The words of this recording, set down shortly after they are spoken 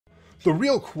The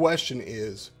real question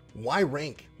is, why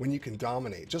rank when you can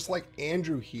dominate? Just like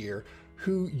Andrew here,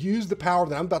 who used the power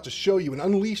that I'm about to show you and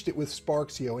unleashed it with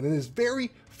Sparxio, and in his very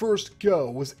first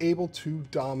go was able to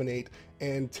dominate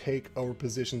and take over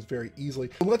positions very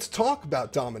easily. Let's talk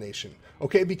about domination,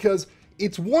 okay? Because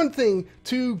it's one thing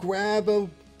to grab a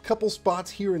couple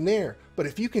spots here and there, but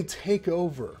if you can take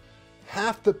over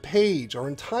half the page or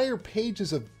entire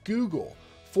pages of Google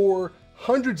for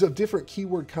hundreds of different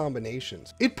keyword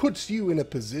combinations, it puts you in a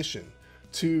position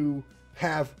to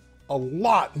have a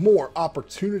lot more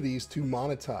opportunities to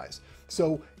monetize.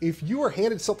 So if you are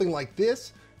handed something like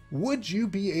this, would you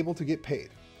be able to get paid?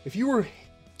 If you were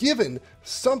given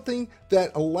something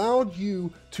that allowed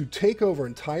you to take over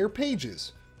entire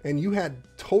pages and you had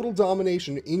total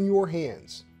domination in your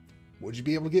hands, would you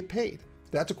be able to get paid?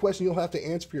 That's a question you'll have to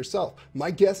answer for yourself. My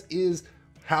guess is,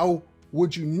 how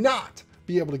would you not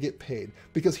be able to get paid?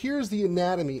 Because here's the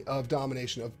anatomy of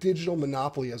domination, of digital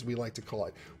monopoly, as we like to call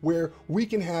it, where we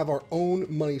can have our own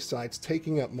money sites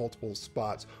taking up multiple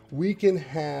spots. We can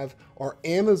have our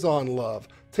Amazon love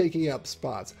taking up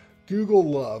spots. Google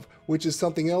love, which is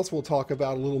something else we'll talk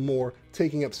about a little more,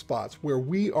 taking up spots, where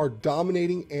we are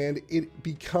dominating, and it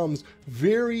becomes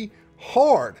very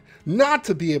hard not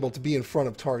to be able to be in front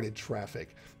of targeted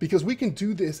traffic, because we can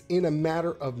do this in a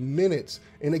matter of minutes.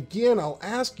 And again, I'll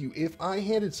ask you, if I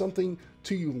handed something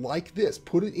to you like this,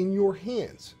 put it in your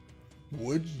hands,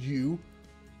 would you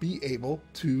be able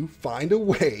to find a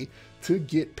way to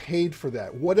get paid for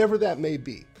that, whatever that may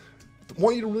be? I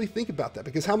want you to really think about that,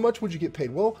 because how much would you get paid?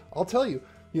 Well, I'll tell you,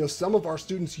 some of our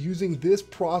students using this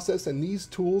process and these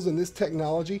tools and this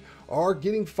technology are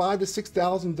getting $5,000 to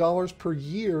 $6,000 per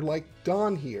year, like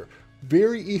Don here,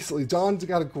 very easily. Don's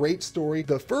got a great story.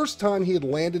 The first time he had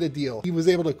landed a deal, he was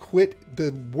able to quit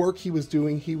the work he was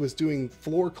doing. He was doing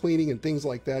floor cleaning and things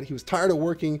like that. He was tired of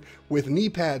working with knee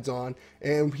pads on,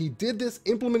 and he did this,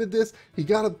 implemented this. He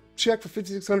got a check for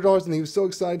 $5,600, and he was so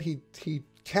excited he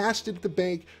cashed it at the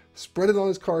bank, spread it on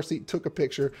his car seat, took a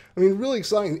picture. I mean, really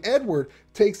exciting. Edward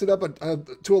takes it up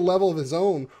to a level of his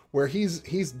own, where he's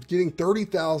getting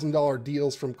 $30,000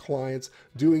 deals from clients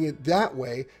doing it that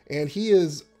way, and he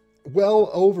is well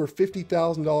over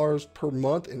 $50,000 per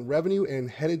month in revenue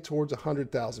and headed towards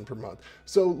 $100,000 per month.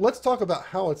 So let's talk about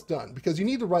how it's done, because you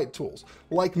need the right tools.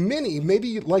 Like many,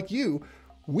 maybe like you,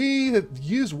 we have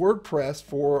used WordPress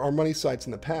for our money sites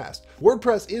in the past.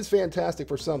 WordPress is fantastic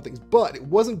for some things, but it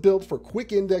wasn't built for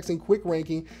quick indexing, quick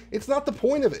ranking. It's not the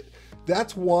point of it.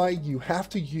 That's why you have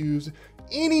to use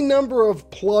any number of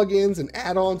plugins and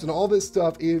add-ons and all this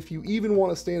stuff if you even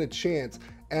want to stand a chance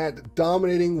at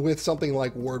dominating with something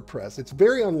like WordPress. It's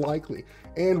very unlikely.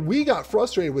 And we got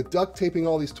frustrated with duct taping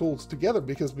all these tools together,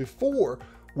 because before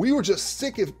we were just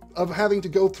sick of having to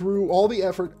go through all the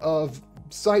effort of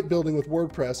site building with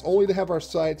WordPress, only to have our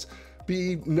sites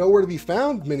be nowhere to be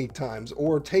found many times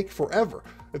or take forever.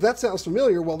 If that sounds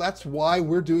familiar, well, that's why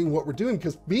we're doing what we're doing,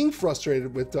 because being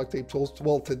frustrated with duct tape tools,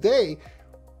 well, today,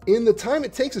 in the time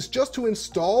it takes us just to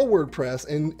install WordPress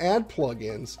and add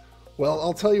plugins, well,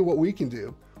 I'll tell you what we can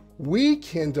do. We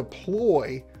can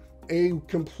deploy a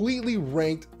completely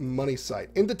ranked money site.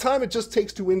 In the time it just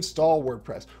takes to install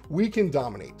WordPress, we can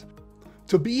dominate.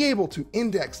 To be able to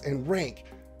index and rank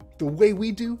the way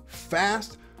we do,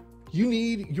 fast, you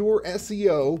need your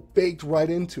SEO baked right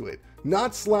into it.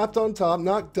 Not slapped on top,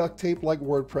 not duct taped like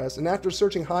WordPress. And after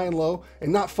searching high and low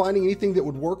and not finding anything that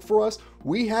would work for us,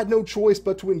 we had no choice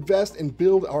but to invest and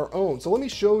build our own. So let me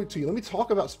show it to you. Let me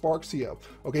talk about Sparkzio.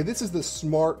 Okay, this is the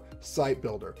smart site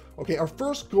builder. Okay, our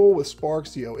first goal with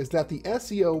Sparkzio is that the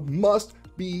SEO must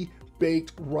be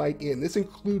baked right in. This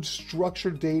includes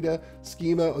structured data,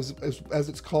 schema as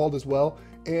it's called as well.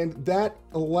 And that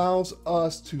allows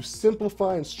us to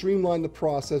simplify and streamline the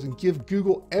process and give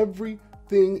Google everything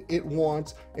it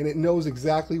wants, and it knows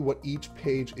exactly what each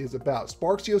page is about.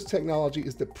 Sparxio's technology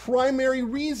is the primary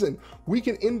reason we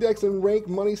can index and rank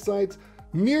money sites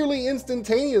nearly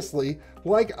instantaneously,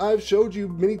 like I've showed you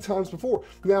many times before.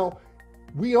 Now,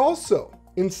 we also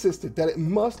insisted that it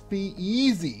must be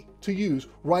easy to use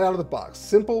right out of the box.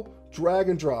 Simple, drag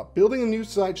and drop. Building a new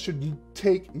site should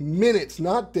take minutes,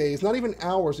 not days, not even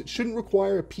hours. It shouldn't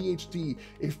require a PhD.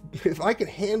 If I could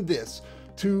hand this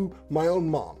to my own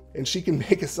mom and she can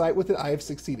make a site with it, I have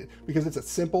succeeded, because it's a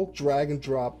simple drag and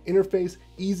drop interface,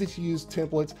 easy to use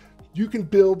templates. You can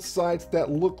build sites that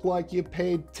look like you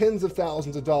paid tens of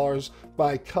thousands of dollars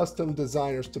by custom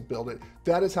designers to build it.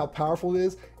 That is how powerful it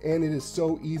is, and it is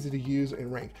so easy to use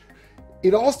and rank.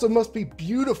 It also must be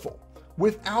beautiful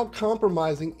without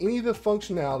compromising any of the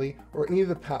functionality or any of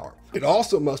the power. It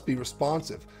also must be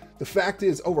responsive. The fact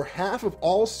is, over half of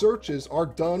all searches are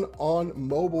done on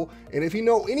mobile. And if you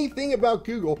know anything about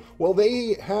Google, well,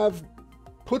 they have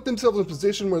put themselves in a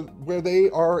position where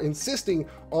they are insisting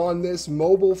on this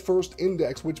mobile first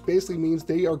index, which basically means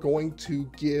they are going to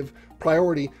give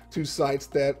priority to sites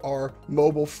that are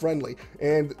mobile friendly.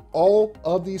 And all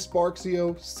of these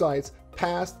Sparxio sites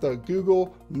pass the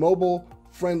Google mobile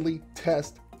friendly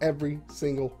test every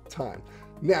single time.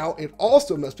 Now, it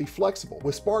also must be flexible.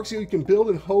 With Sparxio, you can build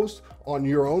and host on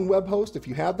your own web host if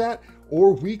you have that,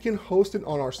 or we can host it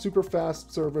on our super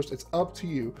fast servers. It's up to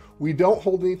you. We don't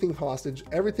hold anything hostage.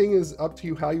 Everything is up to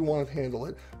you how you want to handle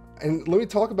it. And let me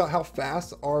talk about how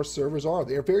fast our servers are.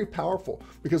 They are very powerful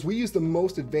because we use the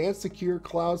most advanced secure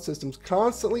cloud systems,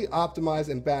 constantly optimized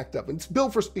and backed up. And it's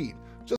built for speed.